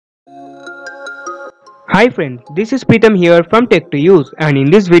Hi friends, this is Pritam here from TechToUse, and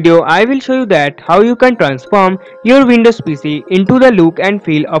in this video I will show you that how you can transform your Windows PC into the look and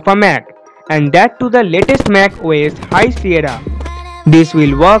feel of a Mac, and that to the latest macOS High Sierra. This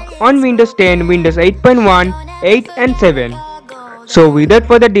will work on Windows 10, Windows 8.1, 8 and 7. So without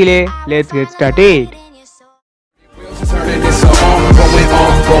further delay, let's get started.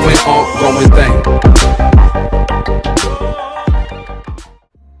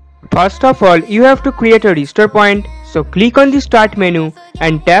 First of all, you have to create a restore point, so click on the start menu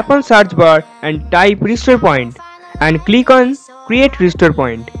and tap on search bar and type restore point and click on create restore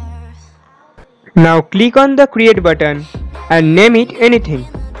point. Now click on the create button and name it anything.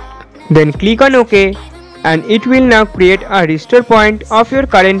 Then click on OK and it will now create a restore point of your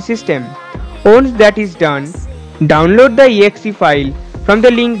current system. Once that is done, download the exe file from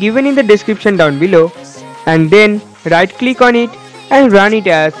the link given in the description down below and then right click on it and run it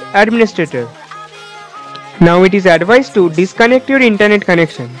as administrator. Now it is advised to disconnect your internet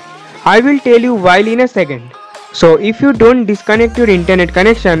connection. I will tell you why in a second. So if you don't disconnect your internet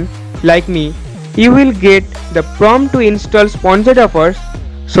connection like me, you will get the prompt to install sponsored offers.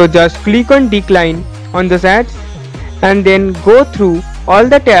 So just click on decline on the ads and then go through all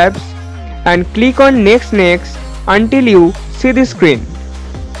the tabs and click on next until you see the screen.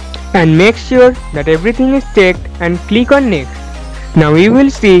 And make sure that everything is checked and click on next. Now you will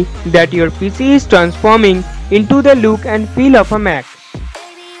see that your PC is transforming into the look and feel of a Mac.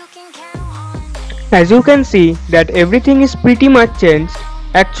 As you can see that everything is pretty much changed.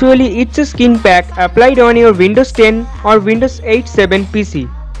 Actually it's a skin pack applied on your Windows 10 or Windows 8.7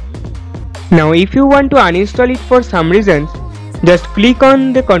 PC. Now if you want to uninstall it for some reasons, just click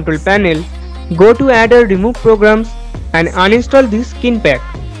on the control panel, go to add or remove programs and uninstall this skin pack.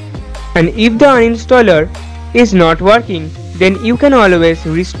 And if the uninstaller is not working, then you can always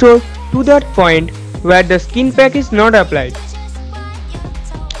restore to that point where the skin pack is not applied.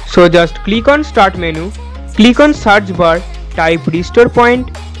 So just click on start menu, click on search bar, type restore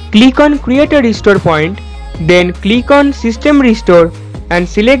point, click on create a restore point, then click on system restore and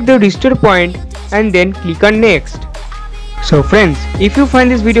select the restore point and then click on next. So friends, if you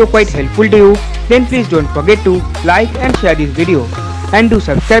find this video quite helpful to you, then please don't forget to like and share this video and do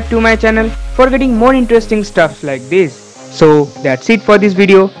subscribe to my channel for getting more interesting stuff like this. So that's it for this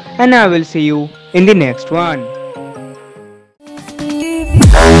video and I will see you in the next one.